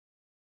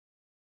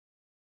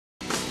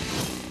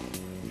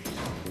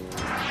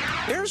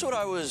Here's what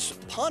I was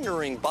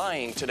pondering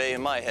buying today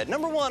in my head.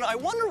 Number one, I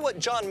wonder what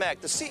John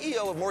Mack, the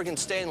CEO of Morgan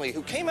Stanley,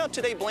 who came out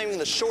today blaming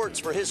the shorts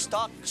for his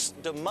stock's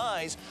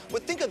demise,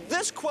 would think of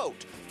this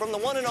quote from the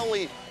one and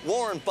only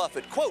Warren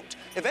Buffett. Quote,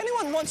 "If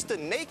anyone wants to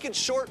naked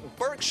short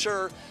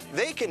Berkshire,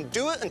 they can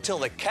do it until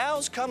the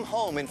cows come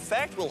home. In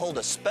fact, we'll hold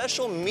a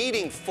special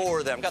meeting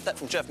for them." Got that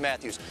from Jeff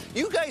Matthews.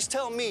 You guys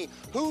tell me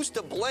who's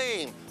to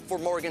blame for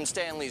Morgan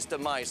Stanley's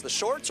demise, the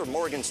shorts or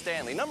Morgan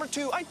Stanley? Number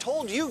two, I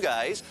told you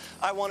guys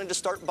I wanted to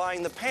start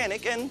buying the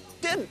panic and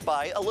did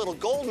buy a little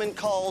Goldman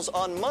calls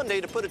on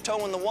Monday to put a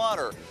toe in the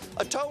water.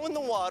 A toe in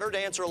the water, to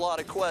answer a lot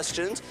of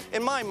questions,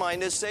 in my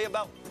mind is, say,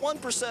 about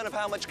 1% of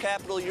how much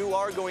capital you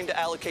are going to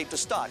allocate to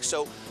stocks.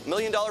 So $1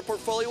 million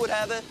portfolio would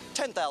have a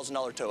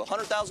 $10,000 toe. A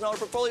 $100,000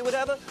 portfolio would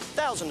have a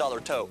 $1,000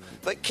 toe.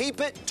 But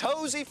keep it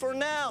toesy for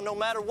now. No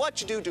matter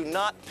what you do, do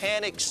not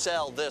panic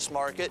sell this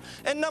market.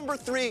 And number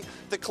three,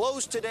 the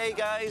close today,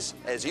 guys,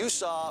 as you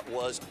saw,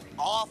 was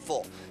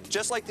awful.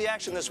 Just like the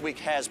action this week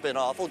has been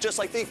awful, just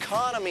like the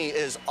economy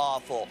is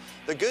awful.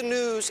 The good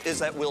news is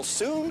that we'll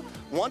soon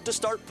want to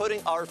start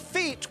putting our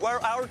feet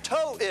where our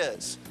toe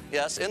is.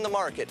 Yes, in the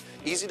market.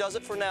 Easy does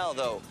it for now,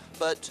 though.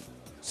 But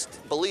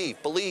believe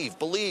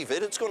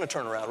it. It's going to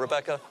turn around.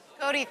 Rebecca?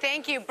 Cody,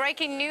 thank you.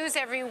 Breaking news,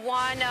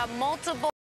 everyone. Multiple